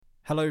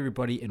Hello,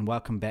 everybody, and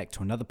welcome back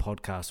to another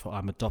podcast for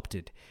I'm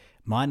Adopted.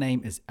 My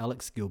name is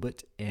Alex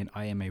Gilbert, and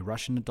I am a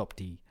Russian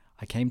adoptee.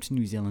 I came to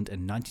New Zealand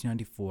in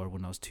 1994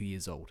 when I was 2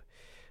 years old.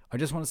 I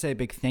just want to say a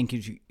big thank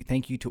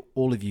you to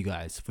all of you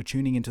guys for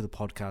tuning into the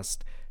podcast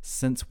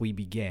since we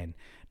began.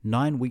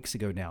 9 weeks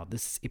ago now.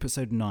 This is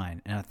episode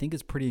 9, and I think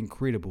it's pretty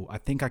incredible. I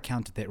think I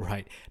counted that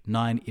right.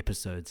 9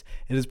 episodes.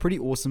 It is pretty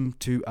awesome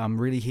to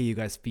really hear you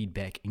guys'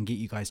 feedback and get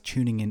you guys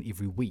tuning in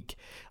every week.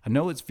 I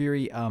know it's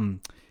very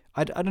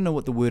I don't know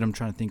what the word I'm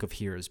trying to think of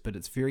here is, but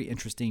it's very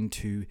interesting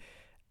to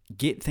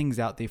get things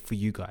out there for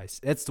you guys.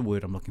 That's the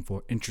word I'm looking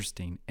for,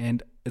 interesting.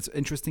 And it's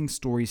interesting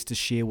stories to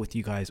share with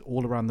you guys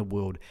all around the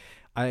world.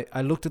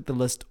 I looked at the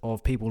list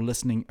of people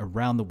listening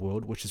around the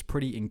world, which is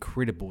pretty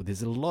incredible.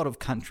 There's a lot of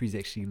countries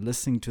actually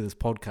listening to this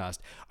podcast.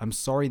 I'm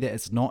sorry that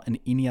it's not in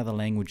any other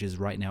languages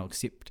right now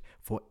except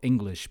for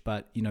English,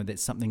 but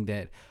that's something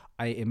that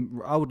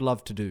I would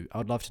love to do. I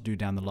would love to do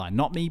down the line.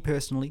 Not me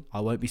personally.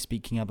 I won't be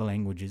speaking other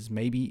languages.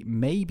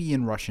 Maybe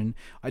in Russian.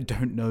 I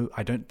don't know.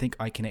 I don't think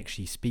I can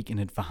actually speak in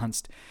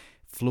advanced,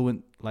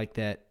 fluent like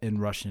that in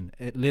Russian,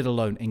 let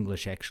alone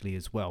English actually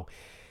as well.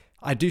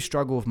 I do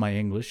struggle with my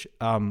English,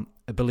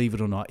 believe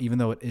it or not, even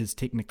though it is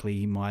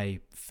technically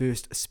my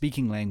first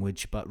speaking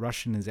language, but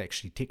Russian is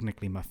actually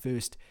technically my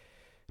first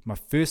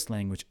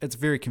language. It's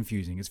very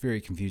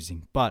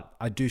confusing, but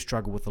I do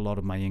struggle with a lot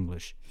of my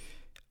English.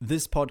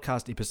 This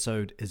podcast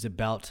episode is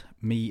about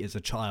me as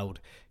a child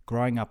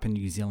growing up in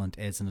New Zealand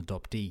as an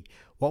adoptee.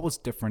 What was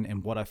different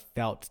and what I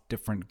felt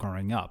different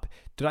growing up.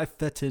 Did I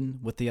fit in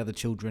with the other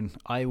children?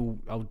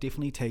 I'll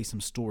definitely tell you some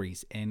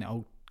stories, and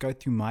I'll go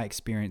through my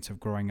experience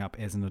of growing up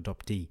as an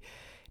adoptee.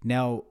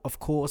 Now, of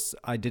course,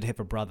 I did have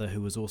a brother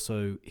who was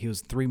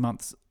 3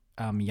 months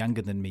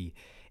younger than me.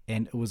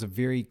 And it was a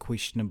very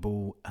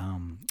questionable,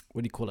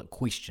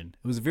 question.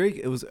 We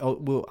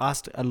were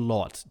asked a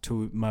lot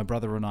to my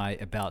brother and I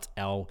about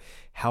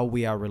how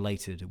we are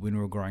related when we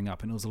were growing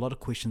up. And it was a lot of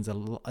questions that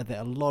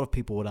a lot of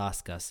people would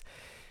ask us.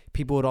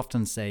 People would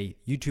often say,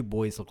 you two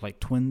boys look like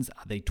twins.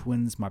 Are they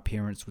twins? My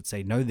parents would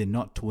say, no, they're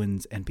not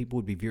twins. And people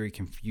would be very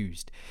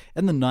confused.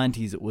 In the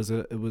 90s, it was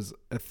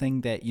a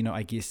thing that,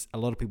 I guess a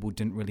lot of people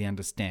didn't really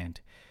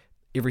understand.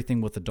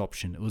 Everything with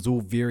adoption. It was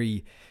all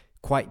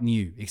quite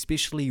new,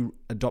 especially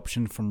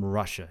adoption from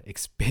Russia.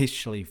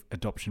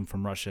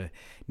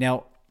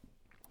 Now,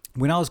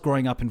 when I was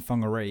growing up in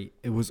Whangarei,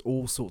 it was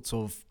all sorts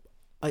of,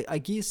 I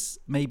guess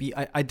maybe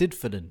I did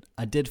fit in.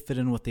 I did fit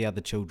in with the other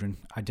children.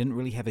 I didn't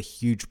really have a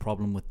huge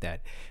problem with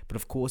that. But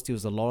of course, there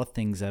was a lot of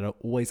things that I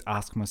always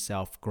asked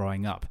myself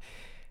growing up.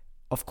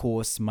 Of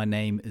course, my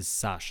name is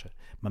Sasha.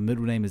 My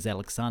middle name is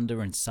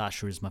Alexander, and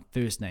Sasha is my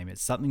first name.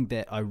 It's something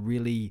that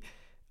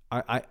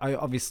I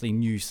obviously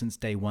knew since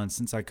day one,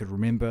 since I could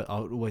remember.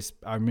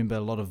 I remember a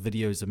lot of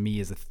videos of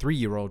me as a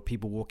 3-year-old,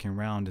 people walking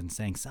around and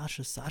saying,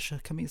 Sasha,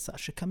 come here,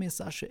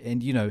 Sasha.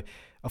 And,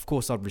 of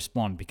course I'd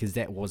respond because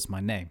that was my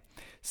name.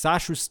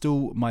 Sasha is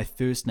still my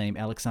first name.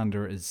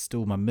 Alexander is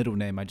still my middle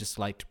name. I just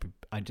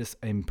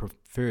am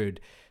preferred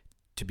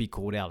to be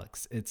called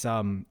Alex. It's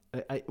when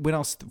I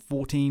was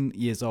 14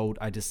 years old,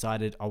 I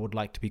decided I would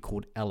like to be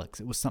called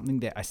Alex. It was something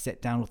that I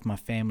sat down with my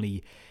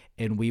family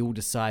and we all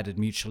decided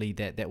mutually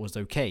that was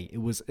okay. It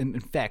was, in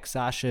fact,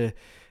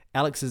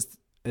 Alex is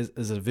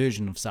a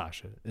version of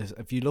Sasha.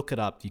 If you look it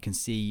up, you can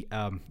see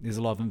there's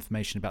a lot of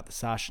information about the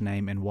Sasha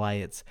name and why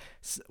it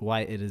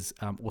is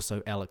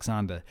also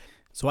Alexander.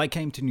 So I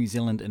came to New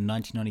Zealand in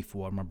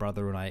 1994. My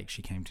brother and I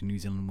actually came to New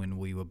Zealand when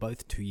we were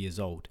both 2 years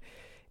old.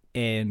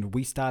 And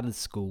we started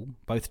school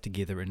both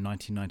together in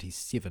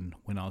 1997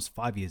 when I was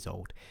 5 years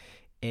old.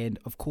 And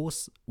of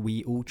course,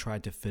 we all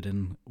tried to fit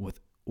in with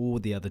all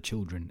the other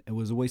children. It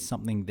was always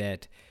something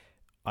that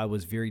I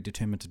was very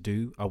determined to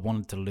do. I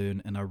wanted to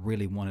learn, and I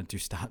really wanted to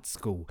start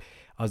school.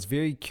 I was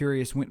very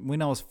curious.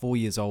 When I was 4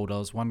 years old, I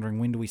was wondering,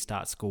 when do we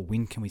start school?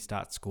 When can we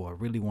start school? I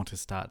really want to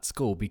start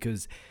school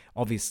because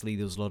obviously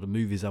there was a lot of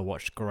movies I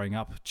watched growing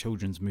up,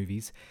 children's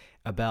movies,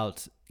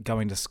 about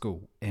going to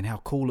school and how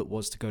cool it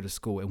was to go to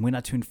school. And when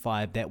I turned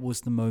 5, that was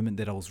the moment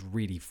that I was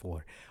ready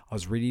for. I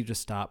was ready to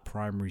start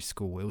primary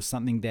school. It was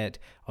something that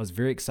I was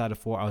very excited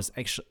for. I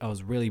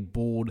was really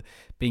bored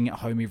being at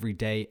home every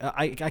day.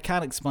 I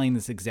can't explain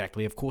this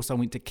exactly. Of course, I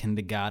went to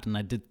kindergarten.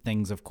 I did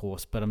things, of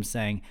course, but I'm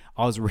saying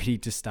I was ready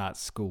to start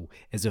school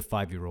as a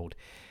 5-year-old.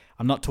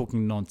 I'm not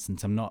talking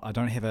nonsense. I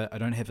don't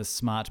have a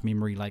smart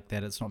memory like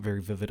that. It's not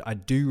very vivid. I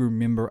do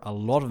remember a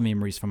lot of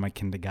memories from my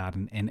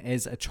kindergarten, and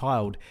as a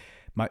child,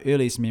 my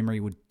earliest memory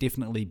would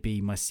definitely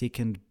be my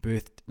third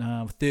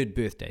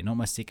birthday, not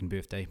my second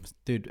birthday.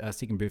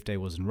 Second birthday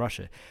was in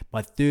Russia.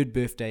 My third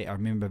birthday, I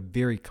remember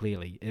very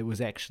clearly. It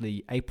was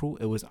actually April.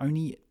 It was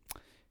only,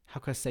 how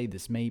can I say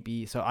this?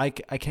 So I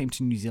came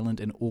to New Zealand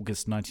in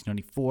August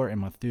 1994,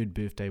 and my third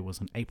birthday was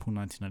in April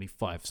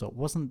 1995. So it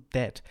wasn't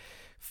that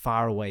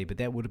far away, but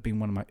that would have been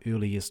one of my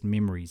earliest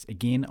memories.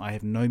 Again, I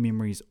have no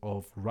memories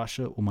of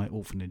Russia or my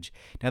orphanage.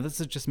 Now,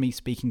 this is just me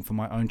speaking from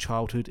my own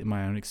childhood and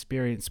my own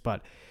experience,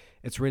 but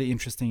it's really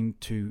interesting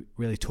to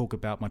really talk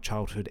about my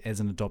childhood as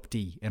an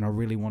adoptee, and I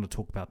really want to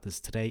talk about this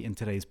today in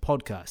today's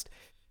podcast.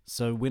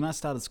 So when I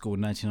started school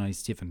in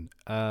 1997,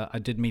 I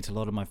did meet a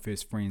lot of my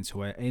first friends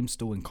who I am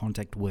still in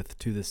contact with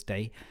to this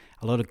day.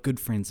 A lot of good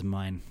friends of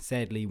mine.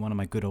 Sadly, one of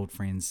my good old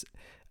friends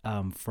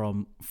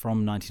from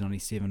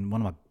 1997, one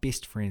of my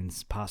best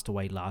friends passed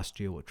away last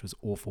year, which was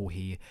awful.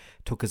 He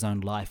took his own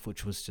life,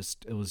 which was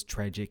it was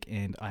tragic,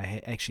 and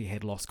I actually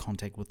had lost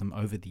contact with him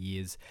over the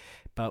years.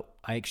 But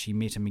I actually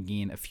met him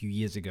again a few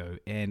years ago,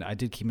 and I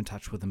did keep in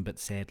touch with him, but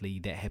sadly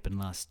that happened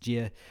last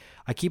year.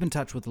 I keep in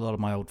touch with a lot of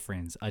my old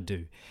friends, I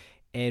do.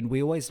 And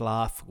we always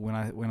laugh when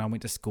I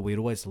went to school. We'd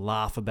always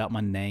laugh about my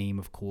name,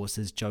 of course,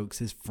 his jokes,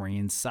 his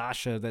friends.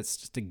 Sasha, that's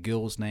just a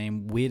girl's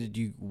name.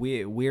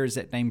 Where is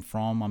that name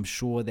from? I'm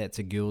sure that's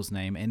a girl's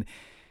name. And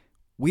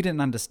we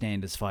didn't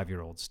understand as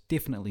 5-year-olds,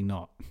 definitely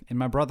not. And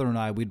my brother and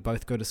I, we'd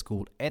both go to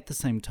school at the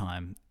same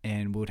time,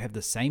 and we would have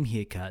the same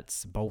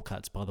haircuts, bowl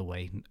cuts, by the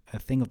way, a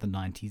thing of the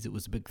 90s. It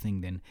was a big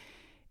thing then.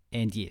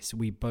 And yes,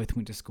 we both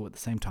went to school at the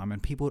same time,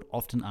 and people would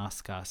often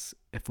ask us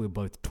if we're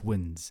both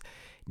twins.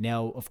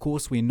 Now, of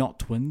course, we're not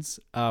twins.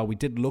 We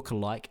did look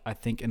alike, I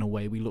think, in a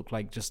way. We looked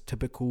like just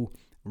typical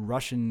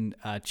Russian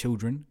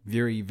children,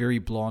 very, very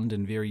blonde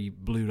and very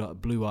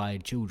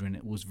blue-eyed children.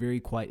 It was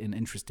quite an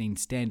interesting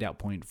standout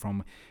point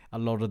from a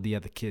lot of the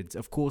other kids.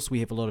 Of course, we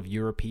have a lot of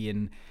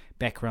European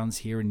backgrounds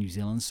here in New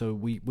Zealand, so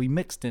we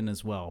mixed in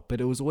as well. But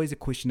it was always a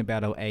question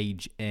about our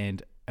age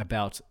and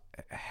about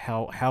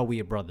how we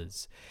are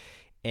brothers.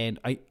 And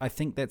I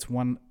think that's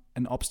an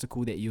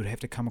obstacle that you would have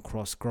to come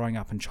across growing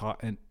up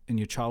in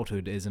your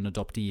childhood as an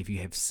adoptee if you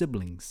have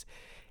siblings.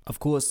 Of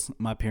course,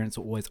 my parents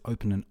were always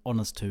open and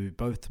honest to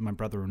both my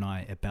brother and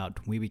I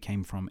about where we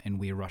came from and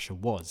where Russia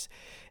was.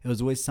 It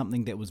was always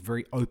something that was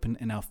very open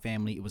in our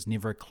family. It was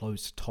never a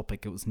closed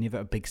topic. It was never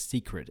a big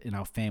secret in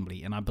our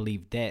family. And I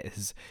believe that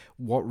is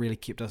what really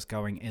kept us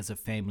going as a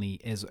family.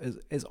 As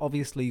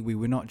obviously, we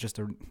were not just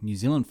a New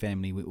Zealand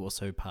family, we were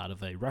also part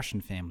of a Russian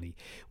family.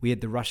 We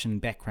had the Russian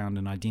background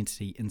and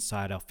identity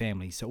inside our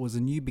family. So it was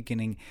a new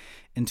beginning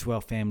into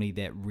our family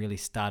that really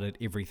started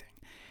everything.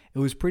 It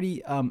was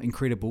pretty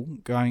incredible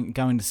going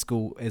to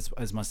school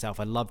as myself.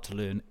 I loved to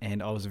learn,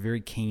 and I was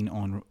very keen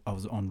on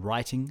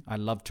writing. I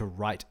loved to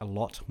write a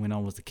lot when I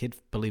was a kid.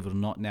 Believe it or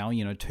not, now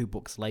 2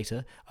 books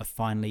later, I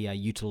finally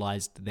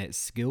utilized that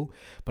skill.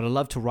 But I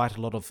loved to write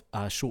a lot of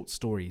short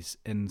stories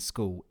in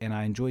school, and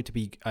I enjoyed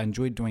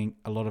doing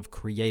a lot of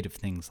creative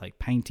things like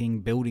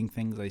painting, building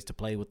things. I used to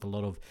play with a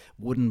lot of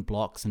wooden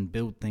blocks and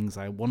build things.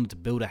 I wanted to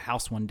build a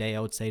house one day, I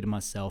would say to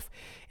myself.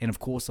 And of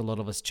course, a lot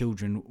of us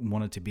children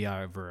wanted to be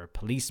either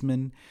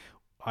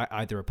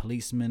a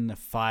policeman, a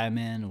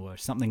fireman, or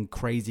something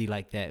crazy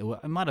like that.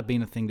 It might have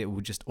been a thing that we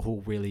were just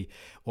all really,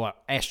 or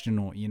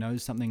astronaut,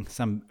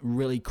 some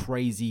really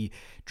crazy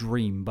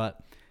dream.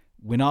 But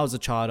when I was a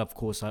child, of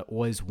course, I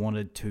always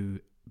wanted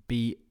to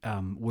be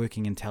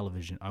working in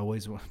television. I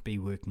always want to be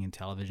working in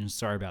television.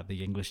 Sorry about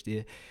the English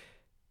there.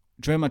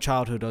 During my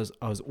childhood,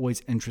 I was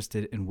always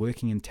interested in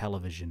working in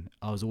television.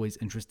 I was always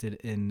interested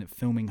in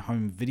filming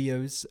home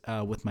videos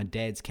with my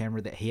dad's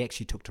camera that he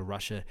actually took to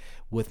Russia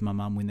with my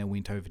mum when they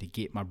went over to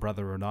get my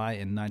brother and I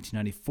in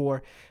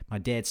 1994. My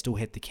dad still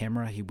had the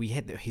camera.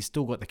 He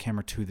still got the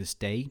camera to this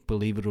day,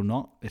 believe it or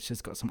not. It's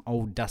just got some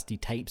old dusty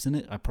tapes in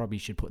it. I probably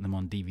should put them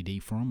on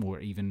DVD for him, or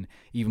even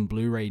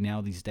Blu-ray now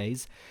these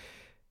days.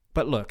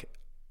 But look,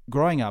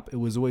 growing up, it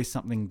was always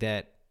something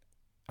that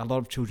a lot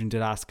of children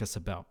did ask us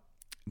about.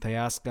 They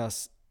ask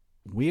us,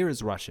 where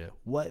is Russia?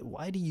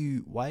 Why do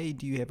you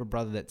have a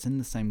brother that's in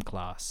the same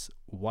class?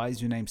 Why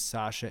is your name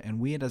Sasha? And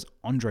where does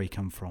Andre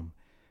come from?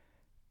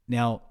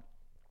 Now,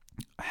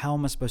 how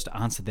am I supposed to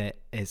answer that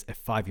as a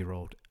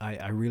 5-year-old?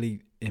 I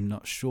really am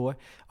not sure.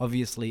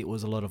 Obviously, it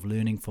was a lot of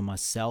learning for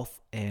myself,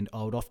 and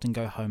I would often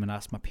go home and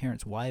ask my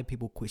parents, why are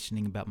people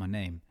questioning about my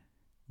name?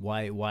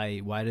 Why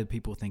do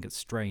people think it's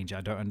strange?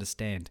 I don't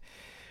understand.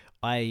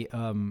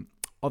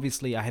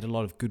 Obviously, I had a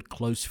lot of good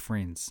close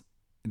friends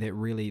that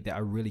I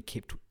really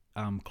kept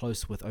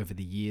close with over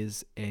the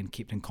years and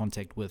kept in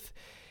contact with,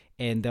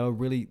 and they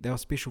were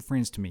special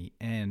friends to me.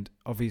 And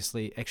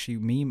obviously, actually,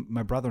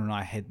 my brother and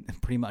I had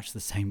pretty much the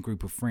same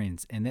group of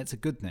friends, and that's a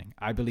good thing.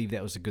 I believe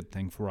that was a good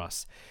thing for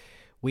us.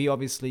 We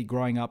obviously,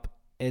 growing up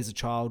as a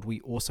child, we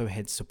also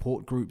had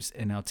support groups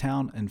in our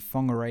town, in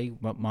Whangarei,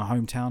 my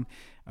hometown.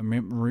 I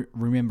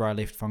remember I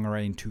left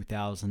Whangarei in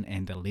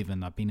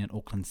 2011. I've been in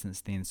Auckland since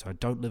then, so I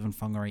don't live in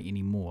Whangarei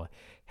anymore.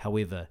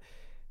 However,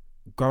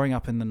 growing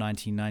up in the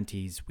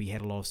 1990s, we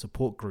had a lot of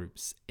support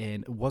groups,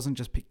 and it wasn't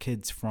just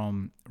kids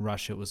from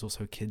Russia, it was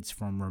also kids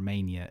from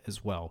Romania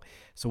as well.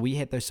 So we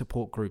had those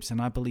support groups,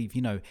 and I believe,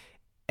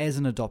 as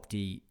an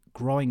adoptee,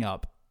 growing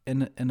up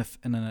in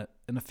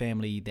a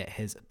family that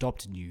has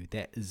adopted you,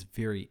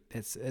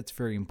 it's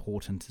very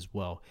important as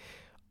well.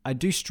 I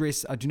do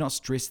not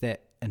stress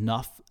that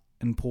enough.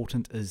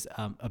 Important is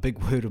a big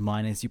word of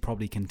mine, as you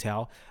probably can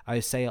tell.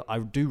 I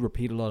do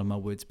repeat a lot of my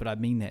words, but I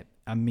mean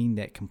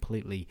that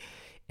completely.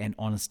 And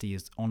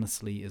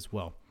honestly as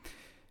well.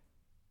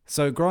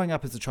 So growing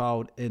up as a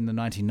child in the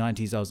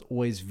 1990s, I was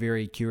always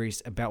very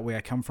curious about where I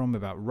come from,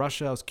 about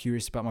Russia. I was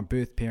curious about my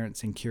birth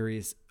parents and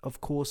curious,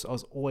 of course, I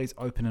was always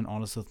open and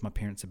honest with my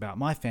parents about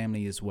my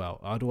family as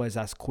well. I'd always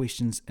ask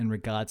questions in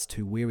regards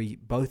to where we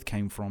both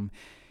came from,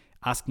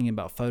 asking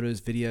about photos,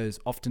 videos.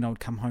 Often I would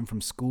come home from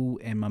school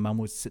and my mum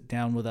would sit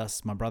down with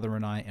us, my brother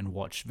and I, and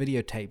watch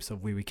videotapes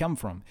of where we come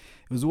from.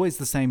 It was always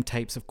the same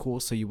tapes, of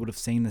course, so you would have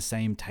seen the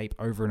same tape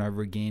over and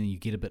over again, and you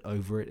get a bit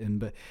over it,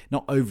 but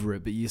not over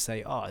it, but you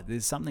say, oh,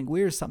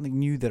 where is something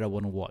new that I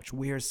want to watch?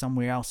 Where is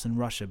somewhere else in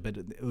Russia? But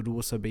it would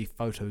also be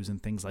photos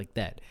and things like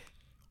that.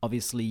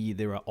 Obviously,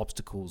 there are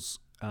obstacles,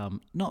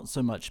 not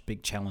so much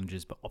big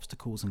challenges, but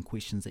obstacles and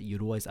questions that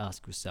you'd always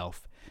ask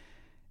yourself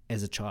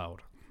as a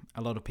child.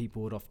 A lot of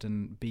people would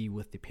often be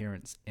with their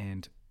parents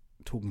and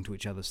talking to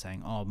each other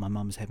saying, oh,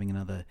 I'm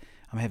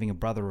having a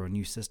brother or a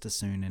new sister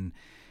soon, and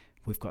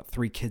we've got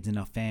 3 kids in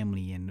our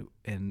family, and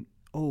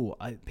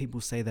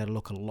people say that I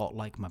look a lot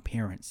like my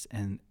parents,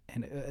 and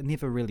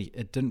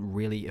it didn't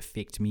really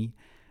affect me,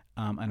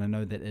 and I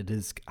know that it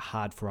is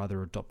hard for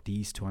other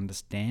adoptees to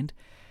understand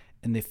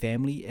in their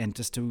family, and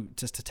just to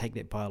take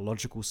that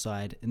biological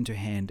side into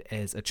hand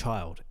as a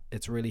child.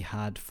 It's really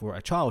hard for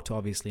a child to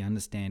obviously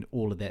understand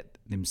all of that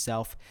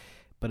themselves,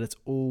 but it's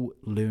all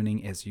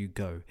learning as you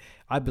go.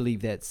 I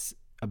believe that's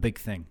a big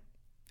thing.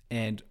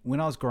 And when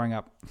I was growing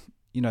up,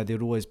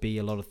 there'd always be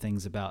a lot of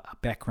things about our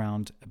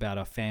background, about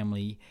our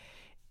family,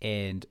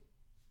 and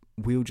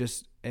we were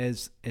just,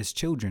 as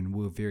children,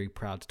 we were very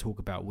proud to talk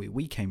about where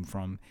we came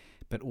from,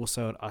 but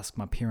also I'd ask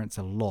my parents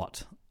a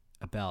lot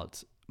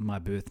about my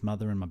birth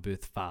mother and my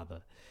birth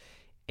father.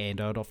 And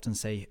I would often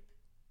say,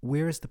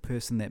 where is the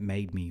person that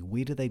made me?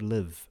 Where do they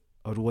live?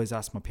 I would always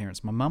ask my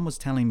parents. My mum was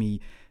telling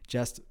me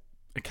just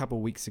a couple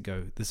of weeks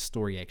ago this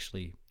story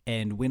actually.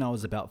 And when I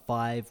was about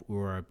 5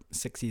 or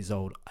 6 years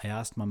old, I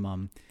asked my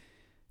mum,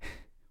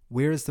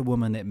 where is the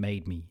woman that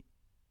made me?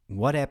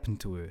 What happened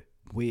to her?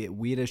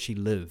 Where does she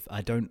live?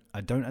 I don't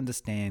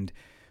understand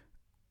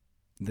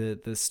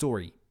the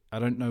story. I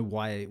don't know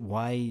why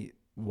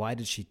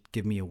did she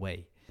give me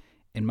away?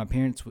 And my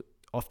parents would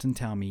often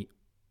tell me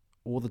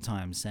all the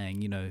time,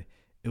 saying,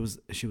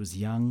 she was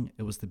young.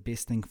 It was the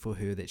best thing for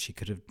her that she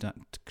could have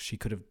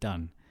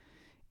done,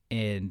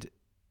 and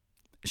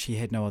she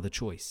had no other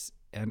choice.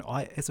 And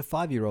as a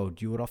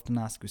 5-year-old, you would often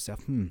ask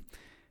yourself,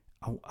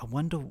 I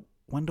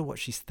wonder what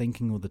she's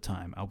thinking all the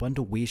time. I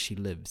wonder where she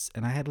lives.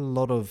 And I had a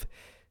lot of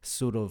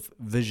sort of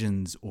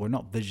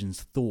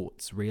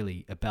thoughts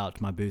really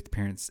about my birth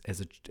parents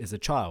as a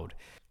child.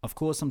 Of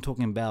course, I'm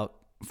talking about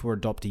for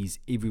adoptees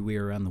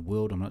everywhere around the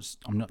world.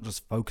 I'm not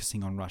just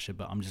focusing on Russia,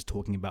 but I'm just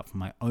talking about from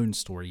my own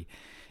story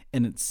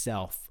in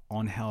itself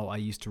on how I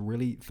used to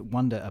really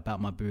wonder about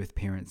my birth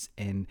parents.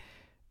 And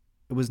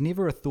it was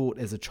never a thought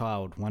as a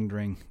child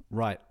wondering,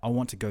 right, I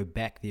want to go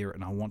back there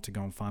and I want to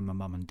go and find my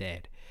mum and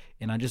dad.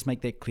 And I just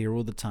make that clear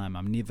all the time.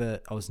 I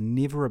was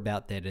never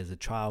about that as a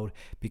child,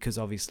 because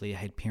obviously I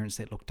had parents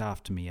that looked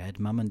after me. I had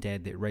mum and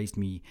dad that raised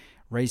me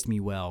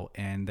well,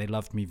 and they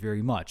loved me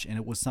very much. And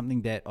it was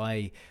something that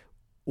I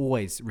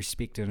always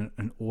respected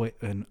and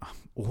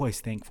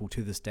always thankful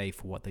to this day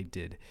for what they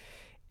did.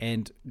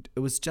 And it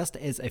was just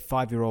as a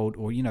 5-year-old,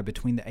 or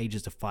between the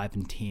ages of 5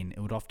 and 10, it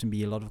would often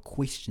be a lot of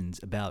questions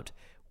about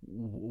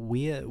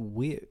where,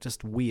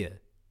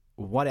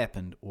 what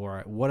happened,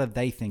 or what are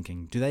they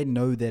thinking? Do they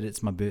know that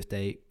it's my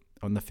birthday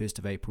on the 1st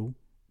of April?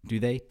 Do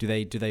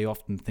they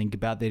often think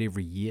about that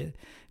every year?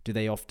 Do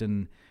they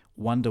often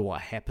wonder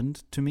what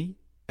happened to me?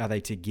 Are they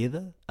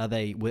together? Are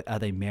they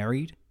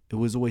married? It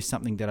was always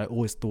something that I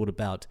always thought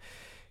about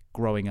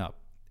growing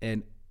up,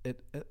 and it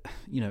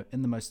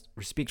in the most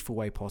respectful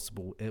way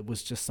possible. It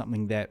was just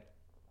something that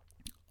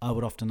I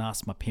would often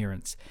ask my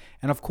parents,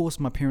 and of course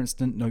my parents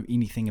didn't know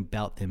anything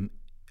about them,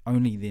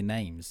 only their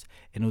names,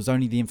 and it was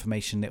only the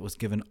information that was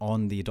given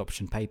on the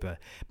adoption paper.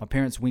 My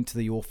parents went to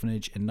the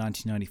orphanage in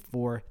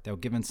 1994. They were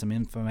given some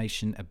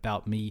information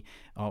about me,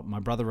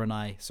 my brother and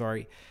I,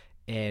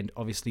 and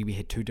obviously we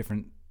had 2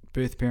 different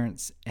birth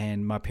parents,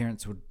 and my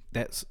parents would.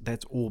 That's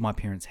all my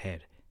parents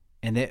had,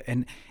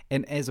 and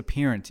as a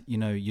parent,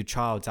 your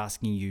child's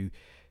asking you,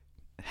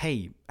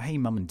 hey,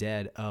 mum and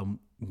dad,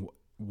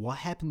 what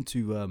happened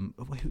to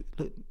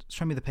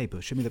show me the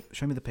paper, show me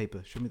the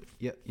paper,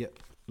 yeah,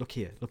 look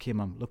here,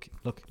 mum, look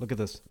at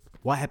this.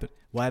 What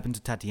happened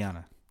to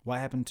Tatiana? What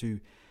happened to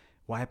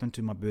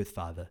my birth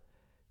father?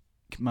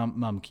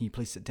 Mum, can you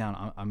please sit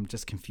down? I'm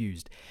just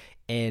confused.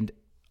 And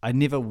I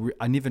never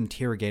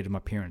interrogated my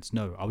parents.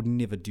 No, I would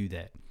never do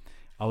that.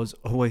 I was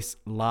always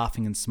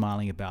laughing and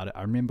smiling about it.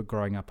 I remember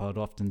growing up, I would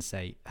often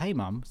say, hey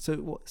mum,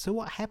 so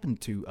what happened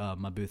to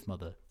my birth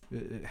mother?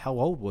 How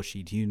old was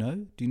she? Do you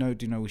know? Do you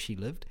know where she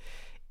lived?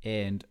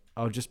 And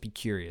I would just be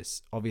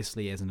curious.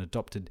 Obviously, as an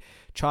adopted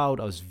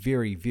child, I was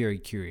very, very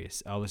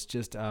curious. I was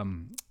just, I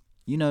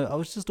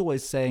was just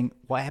always saying,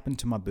 what happened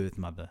to my birth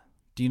mother?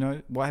 Do you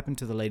know what happened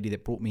to the lady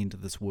that brought me into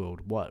this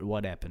world?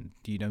 What happened?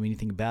 Do you know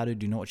anything about her?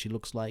 Do you know what she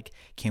looks like?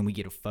 Can we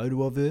get a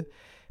photo of her?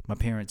 My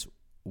parents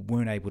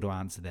weren't able to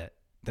answer that.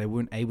 They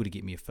weren't able to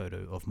get me a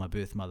photo of my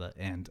birth mother,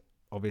 and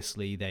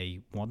obviously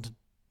they wanted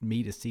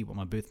me to see what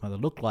my birth mother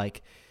looked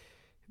like,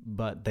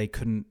 but they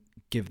couldn't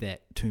give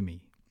that to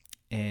me.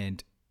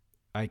 And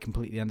I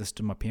completely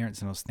understood my parents,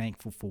 and I was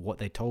thankful for what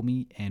they told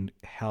me and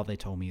how they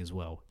told me as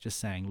well. Just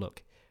saying,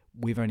 look,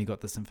 we've only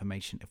got this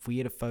information. If we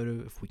had a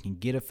photo, if we can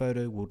get a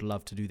photo, we'd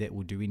love to do that.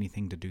 We'll do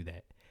anything to do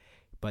that.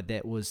 But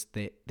that was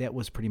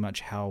pretty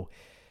much how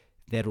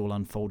that all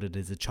unfolded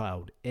as a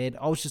child. And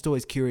I was just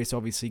always curious,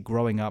 obviously,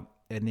 growing up.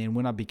 And then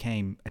when I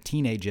became a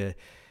teenager,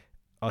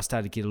 I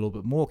started to get a little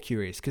bit more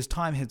curious because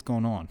time has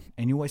gone on.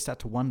 And you always start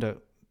to wonder,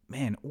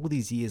 man, all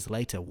these years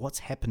later, what's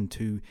happened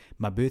to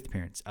my birth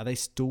parents? Are they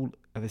still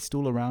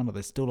around? Are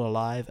they still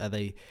alive? Are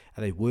they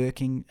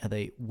working?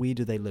 Where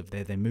do they live?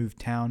 Have they moved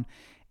town?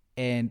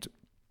 And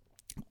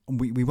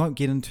we won't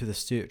get into the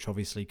search,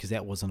 obviously, because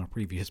that was on a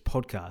previous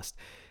podcast.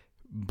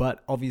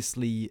 But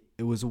obviously,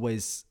 it was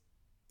always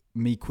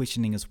me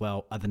questioning as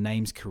well, are the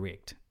names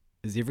correct?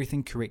 Is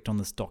everything correct on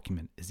this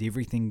document? Is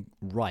everything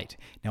right?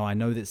 Now, I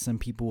know that some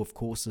people, of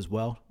course, as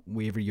well,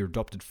 wherever you're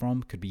adopted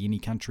from, could be any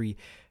country,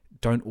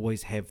 don't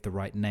always have the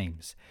right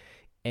names.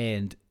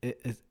 And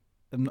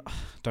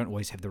don't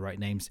always have the right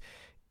names.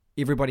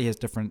 Everybody has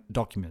different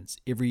documents.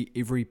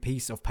 Every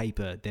piece of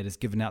paper that is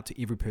given out to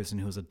every person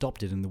who is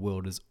adopted in the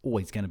world is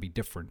always going to be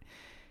different.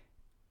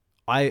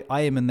 I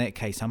am in that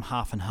case. I'm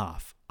half and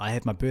half. I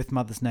have my birth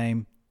mother's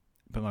name,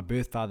 but my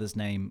birth father's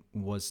name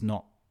was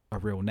not a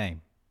real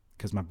name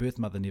because my birth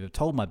mother never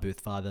told my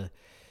birth father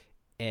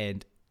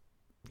and,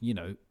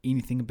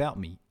 anything about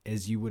me.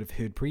 As you would have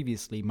heard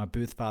previously, my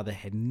birth father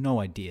had no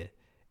idea.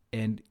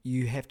 And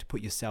you have to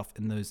put yourself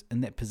in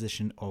that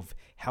position of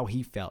how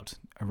he felt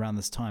around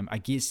this time. I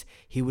guess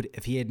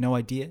if he had no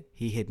idea,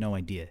 he had no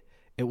idea.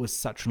 It was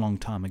such a long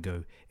time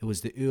ago. It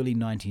was the early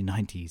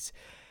 1990s.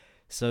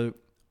 So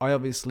I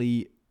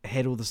obviously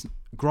had all this.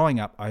 Growing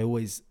up, I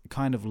always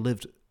kind of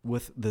lived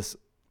with this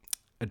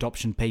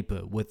adoption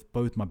paper with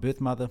both my birth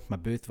mother, my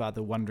birth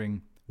father,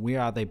 wondering, where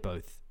are they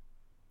both?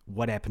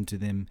 What happened to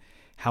them?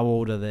 How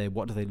old are they?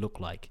 What do they look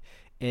like?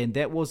 And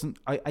that wasn't,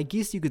 I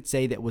guess you could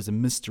say that was a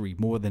mystery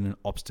more than an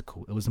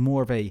obstacle. It was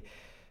more of a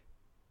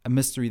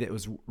mystery that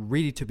was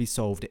ready to be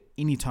solved at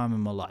any time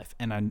in my life.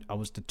 And I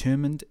was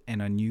determined,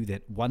 and I knew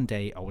that one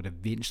day I would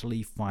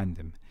eventually find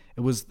them.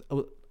 It was,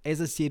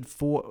 as I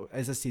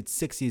said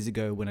 6 years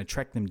ago when I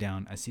tracked them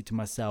down, I said to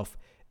myself,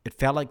 it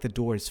felt like the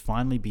door has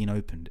finally been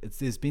opened.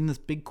 There's been this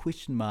big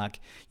question mark.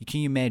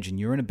 Can you imagine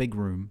you're in a big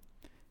room,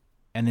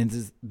 and then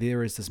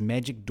there is this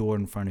magic door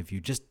in front of you,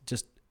 just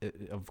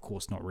of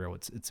course not real,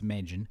 it's it's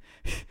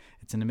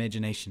an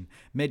imagination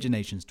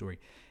story,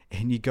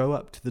 and you go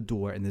up to the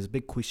door and there's a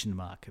big question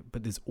mark,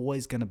 but there's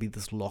always going to be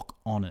this lock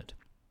on it.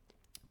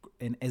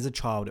 And as a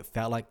child, it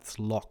felt like this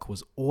lock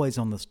was always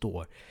on this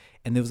door,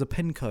 and there was a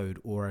pin code,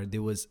 or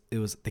there was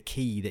the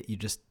key that you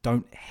just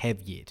don't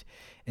have yet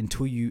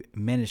until you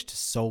managed to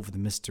solve the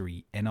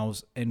mystery. And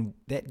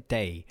that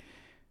day,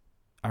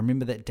 I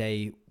remember that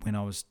day when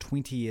I was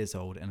 20 years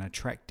old and I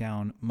tracked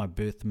down my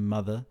birth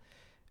mother.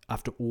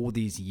 After all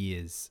these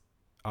years,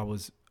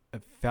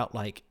 it felt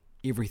like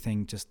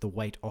everything, just the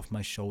weight off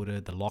my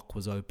shoulder, the lock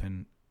was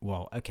open.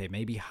 Well, okay,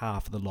 maybe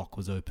half of the lock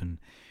was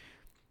open.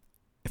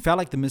 It felt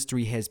like the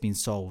mystery has been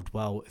solved.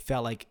 Well, it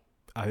felt like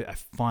I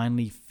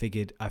finally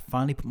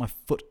put my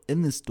foot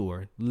in this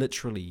door,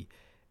 literally,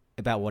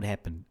 about what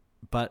happened.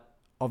 But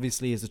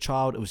obviously, as a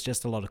child, it was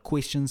just a lot of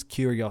questions,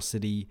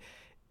 curiosity,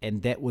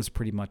 and that was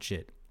pretty much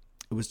it.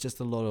 It was just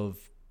a lot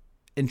of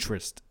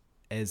interest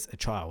as a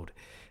child.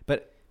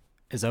 But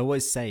as I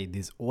always say,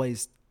 there's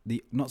always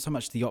not so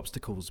much the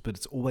obstacles, but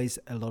it's always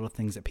a lot of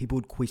things that people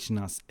would question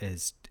us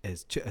as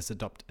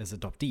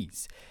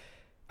adoptees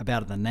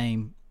about the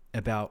name,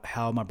 about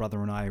how my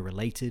brother and I are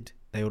related.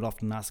 They would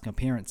often ask our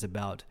parents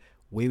about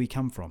where we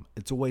come from.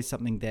 It's always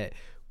something that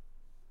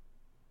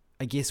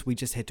I guess we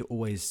just had to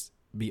always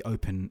be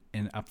open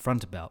and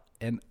upfront about.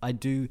 And I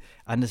do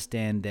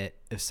understand that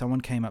if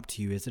someone came up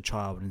to you as a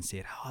child and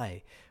said,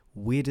 "Hi,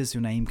 where does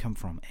your name come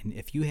from?" And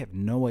if you have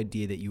no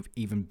idea that you've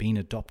even been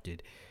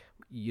adopted,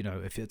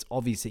 if it's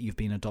obvious that you've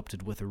been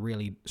adopted with a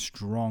really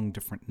strong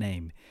different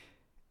name,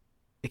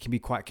 it can be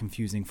quite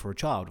confusing for a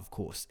child, of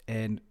course.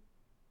 And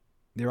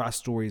there are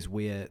stories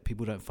where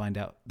people don't find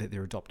out that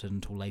they're adopted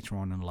until later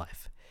on in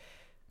life.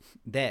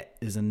 That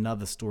is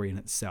another story in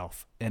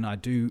itself. And I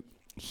do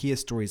hear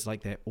stories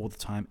like that all the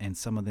time, and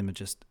some of them are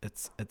just,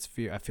 it's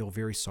fear. I feel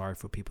very sorry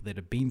for people that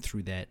have been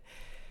through that.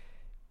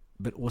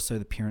 But also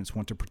the parents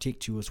want to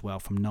protect you as well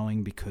from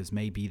knowing, because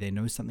maybe they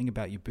know something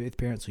about your birth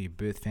parents or your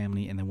birth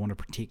family and they want to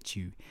protect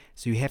you.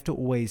 So you have to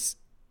always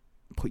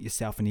put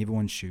yourself in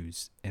everyone's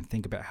shoes and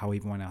think about how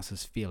everyone else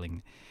is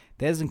feeling.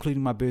 That is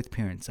including my birth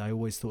parents. I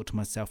always thought to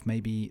myself,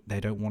 maybe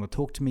they don't want to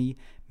talk to me.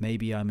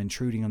 Maybe I'm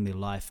intruding on their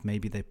life.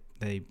 Maybe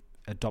they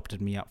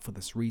adopted me up for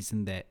this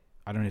reason that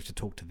I don't have to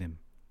talk to them.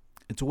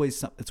 It's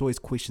always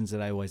questions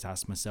that I always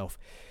ask myself.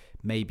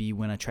 Maybe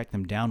when I track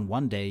them down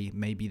one day,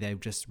 maybe they'll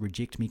just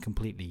reject me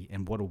completely.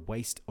 And what a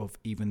waste of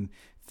even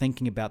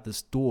thinking about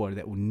this door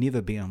that will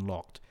never be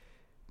unlocked.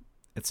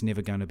 It's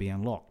never going to be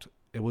unlocked.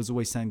 It was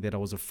always something that I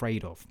was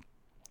afraid of.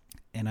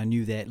 And I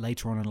knew that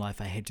later on in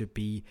life I had to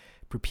be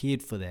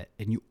prepared for that.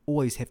 And you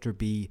always have to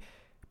be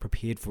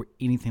prepared for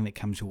anything that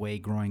comes your way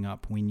growing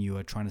up when you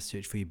are trying to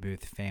search for your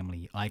birth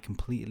family. I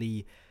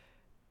completely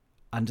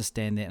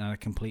understand that, and I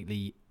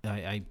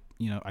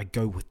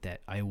go with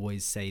that. I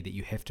always say that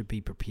you have to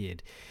be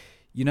prepared.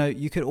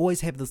 You could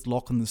always have this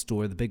lock on the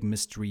door, the big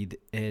mystery,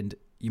 and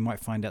you might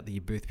find out that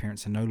your birth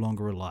parents are no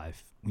longer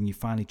alive when you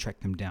finally track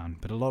them down.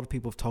 But a lot of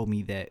people have told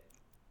me that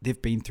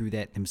they've been through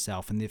that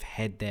themselves, and they've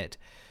had that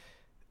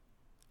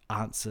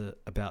answer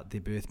about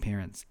their birth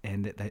parents,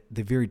 and that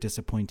they're very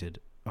disappointed.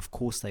 Of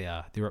course they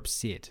are. They're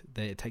upset.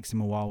 It takes them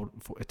a while.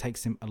 It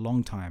takes them a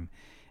long time,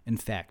 in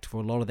fact,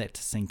 for a lot of that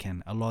to sink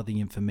in, a lot of the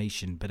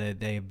information. But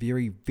they are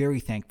very, very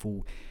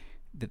thankful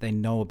that they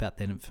know about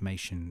that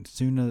information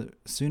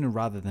sooner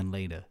rather than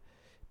later,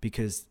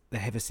 because they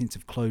have a sense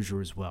of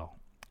closure as well,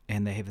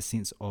 and they have a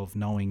sense of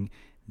knowing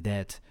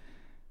that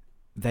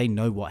they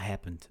know what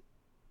happened.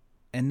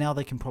 And now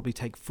they can probably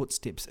take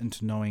footsteps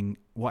into knowing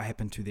what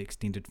happened to the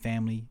extended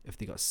family, if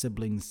they got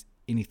siblings,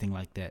 anything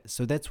like that.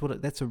 So that's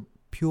an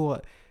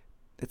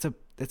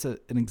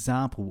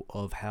example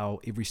of how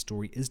every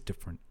story is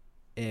different.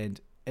 And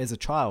as a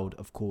child,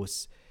 of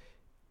course,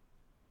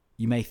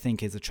 you may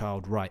think as a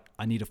child, right,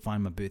 I need to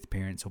find my birth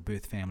parents or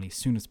birth family as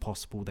soon as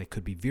possible. They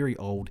could be very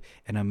old,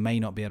 and I may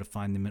not be able to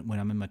find them when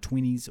I'm in my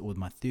 20s or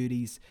my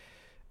 30s,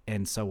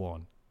 and so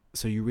on.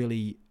 So if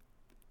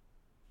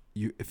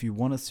you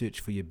want to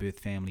search for your birth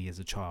family as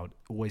a child,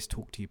 always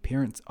talk to your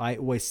parents. I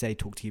always say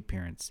talk to your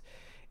parents.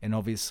 And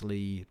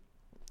obviously,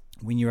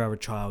 when you are a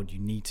child, you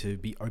need to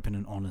be open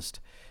and honest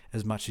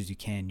as much as you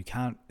can. You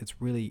can't,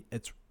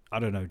 I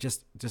don't know,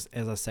 just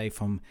as I say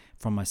from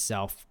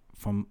myself,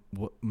 from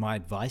my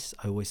advice,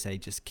 I always say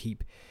just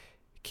keep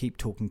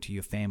talking to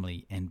your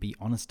family and be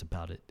honest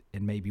about it.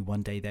 And maybe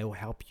one day they will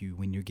help you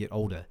when you get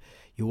older.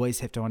 You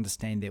always have to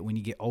understand that when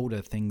you get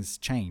older, things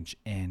change,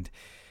 and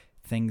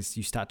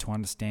you start to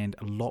understand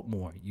a lot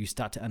more. You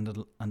start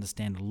to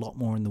understand a lot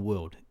more in the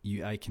world.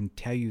 I can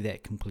tell you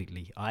that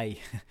completely. I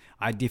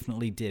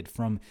definitely did.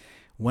 From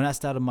when I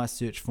started my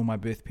search for my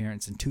birth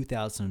parents in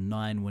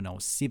 2009, when I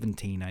was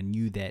 17, I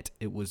knew that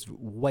it was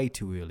way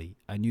too early.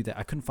 I knew that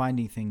I couldn't find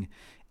anything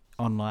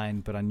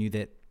online, but I knew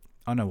that,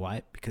 I know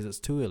why, because it's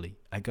too early.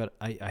 I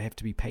have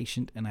to be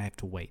patient, and I have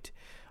to wait.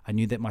 I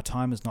knew that my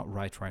time is not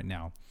right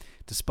now.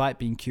 Despite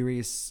being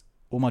curious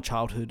all my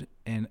childhood,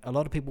 and a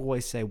lot of people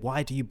always say,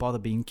 why do you bother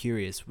being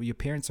curious? Well, your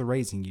parents are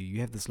raising you. You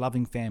have this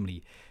loving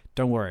family.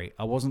 Don't worry,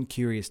 I wasn't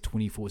curious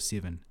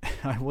 24/7.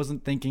 I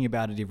wasn't thinking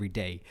about it every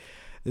day.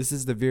 This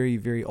is the very,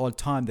 very odd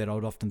time that I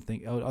would often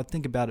think. I'd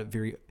think about it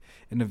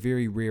in a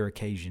very rare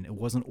occasion. It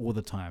wasn't all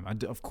the time.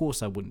 Of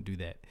course, I wouldn't do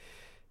that.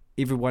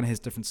 Everyone has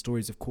different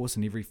stories, of course,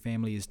 and every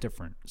family is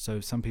different. So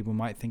some people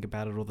might think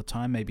about it all the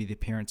time. Maybe their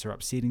parents are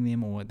upsetting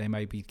them, or they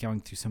may be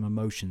going through some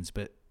emotions.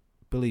 But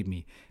believe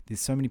me, there's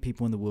so many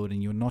people in the world,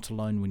 and you're not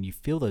alone when you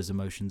feel those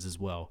emotions as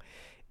well.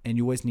 And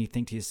you always need to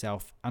think to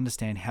yourself,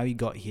 understand how you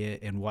got here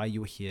and why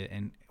you were here,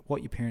 and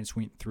what your parents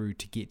went through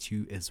to get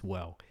you as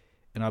well.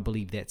 And I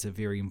believe that's a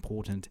very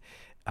important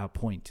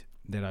point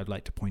that I'd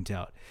like to point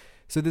out.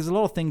 So there's a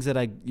lot of things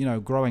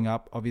that growing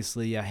up,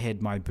 obviously I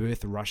had my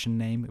birth Russian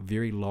name, a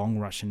very long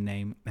Russian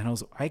name, and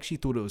I actually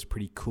thought it was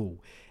pretty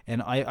cool.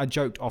 And I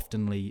joked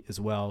oftenly as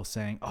well,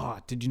 saying, "Oh,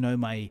 did you know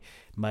my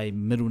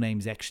middle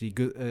name's actually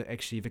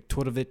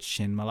Viktorovich,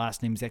 and my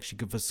last name's actually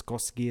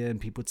Gvozdkovsky?" And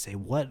people would say,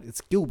 "What?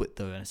 It's Gilbert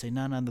though." And I say,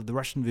 "No, the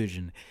Russian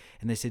version."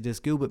 And they said, "Does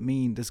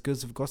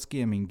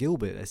Gvozdkovsky mean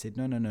Gilbert?" I said,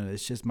 No,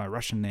 it's just my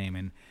Russian name.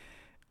 And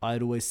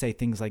I'd always say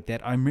things like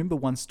that. I remember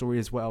one story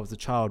as well. As a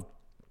child,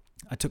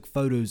 I took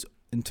photos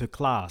into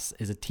class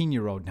as a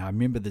 10-year-old. Now I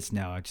remember this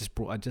now. I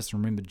just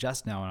remembered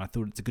just now, and I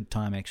thought it's a good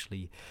time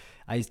actually.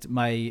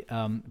 My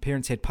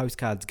parents had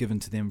postcards given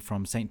to them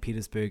from St.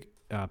 Petersburg,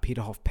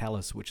 Peterhof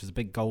Palace, which is a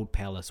big gold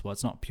palace. Well,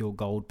 it's not pure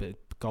gold, but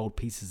gold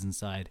pieces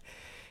inside.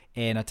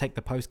 And I take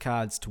the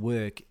postcards to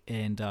work,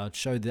 and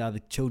show the other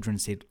children,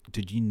 said,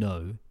 "Did you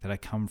know that I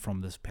come from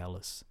this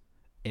palace?"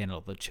 And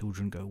all the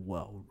children go,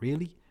 "Well,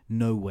 really?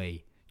 No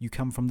way. You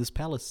come from this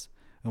palace,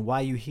 and why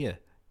are you here?"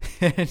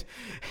 and,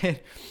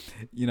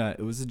 it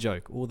was a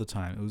joke all the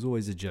time. It was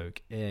always a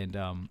joke. And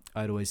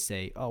I'd always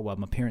say, "Oh, well,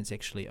 my parents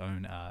actually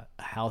own a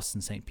house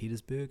in St.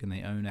 Petersburg, and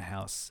they own a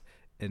house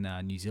in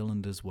New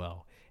Zealand as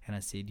well." And I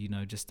said,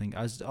 just think,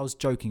 I was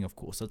joking, of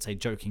course. I'd say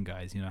joking,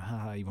 guys,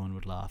 haha, everyone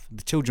would laugh.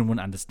 The children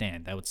wouldn't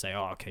understand. They would say,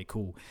 "Oh, okay,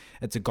 cool.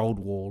 It's a gold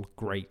wall.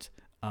 Great.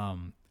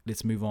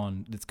 Let's move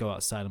on. Let's go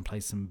outside and play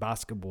some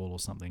basketball or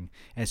something."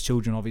 As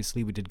children,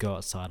 obviously, we did go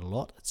outside a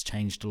lot. It's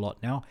changed a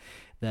lot now.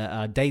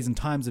 The days and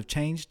times have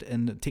changed,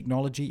 and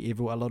technology. A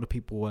lot of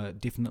people are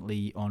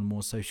definitely on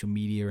more social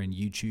media and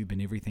YouTube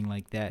and everything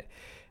like that.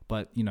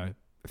 But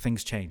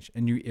things change. A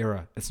new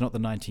era. It's not the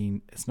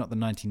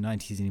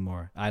 1990s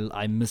anymore.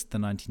 I missed the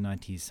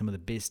 1990s. Some of the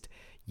best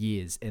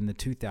years, and the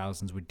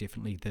 2000s were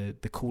definitely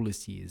the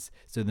coolest years.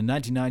 So the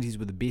 1990s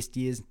were the best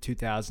years.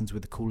 2000s were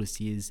the coolest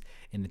years,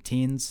 and the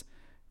 10s.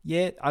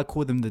 Yeah, I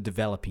call them the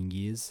developing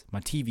years,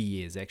 my TV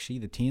years actually,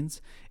 the 10s,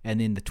 and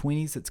then the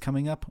 20s that's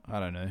coming up. I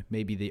don't know,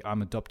 maybe the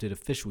I'm adopted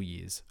official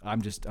years.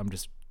 I'm just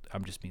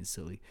being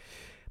silly.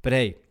 But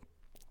hey,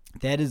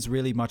 that is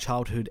really my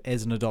childhood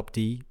as an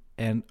adoptee,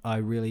 and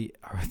I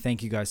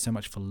thank you guys so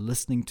much for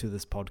listening to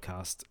this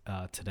podcast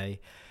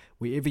today.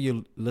 Wherever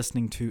you're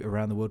listening to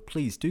around the world,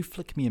 please do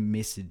flick me a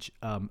message.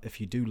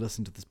 If you do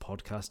listen to this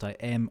podcast, I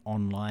am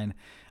online,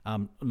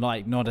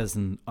 like not as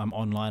in I'm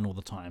online all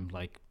the time,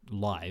 like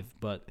live,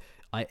 but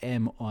I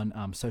am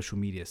on social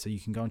media, so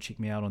you can go and check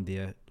me out on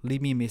there.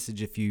 Leave me a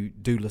message if you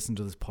do listen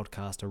to this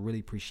podcast. I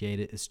really appreciate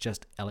it. It's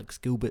just Alex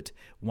Gilbert,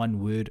 one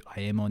word. I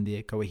am on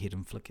there. Go ahead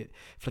and flick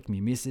me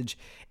a message.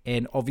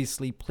 And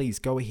obviously, please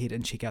go ahead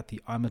and check out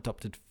the I'm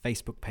Adopted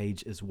Facebook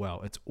page as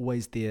well. It's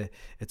always there.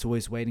 It's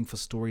always waiting for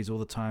stories all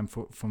the time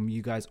from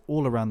you guys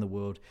all around the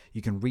world.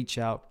 You can reach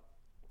out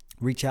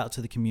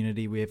to the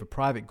community. We have a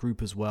private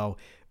group as well.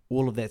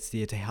 All of that's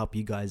there to help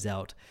you guys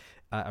out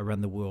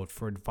around the world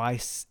for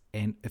advice,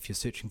 and if you're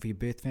searching for your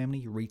birth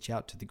family, reach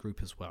out to the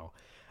group as well.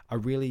 I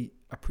really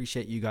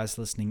appreciate you guys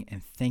listening,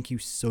 and thank you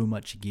so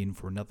much again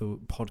for another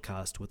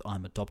podcast with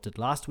I'm Adopted.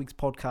 Last week's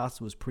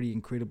podcast was pretty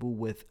incredible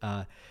with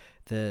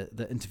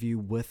the interview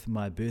with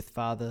my birth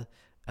father,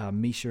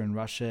 Misha in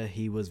Russia.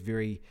 He was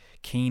very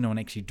keen on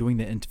actually doing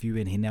the interview,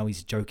 and now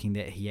he's joking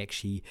that he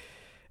actually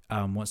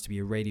wants to be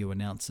a radio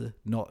announcer.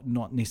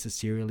 Not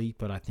necessarily,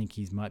 but I think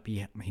he might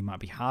be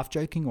half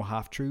joking or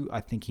half true. I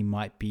think he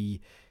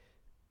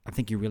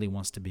really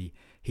wants to be.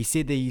 He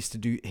said they used to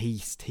do. He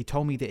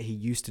told me that he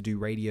used to do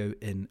radio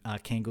in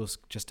Arkhangelsk,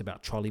 just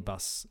about trolley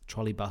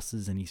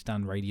buses, and he's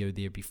done radio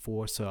there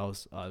before. So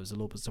I was a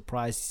little bit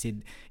surprised.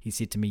 He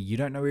said to me, "You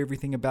don't know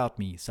everything about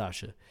me,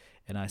 Sasha,"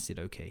 and I said,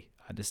 "Okay,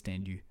 I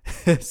understand you."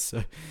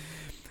 So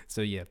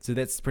yeah. So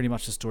that's pretty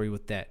much the story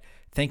with that.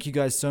 Thank you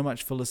guys so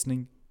much for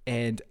listening.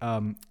 And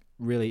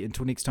really,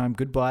 until next time,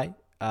 goodbye.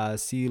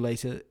 See you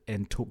later,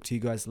 and talk to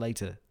you guys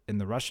later. In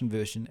the Russian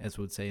version, as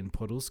we would say in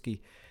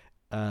по-русски,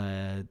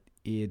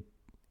 и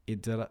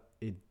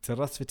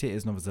здравствуйте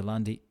из Новой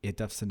Зеландии, и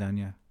до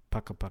свидания.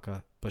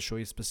 Пока-пока.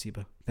 Большое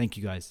спасибо. Thank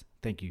you guys.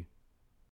 Thank you.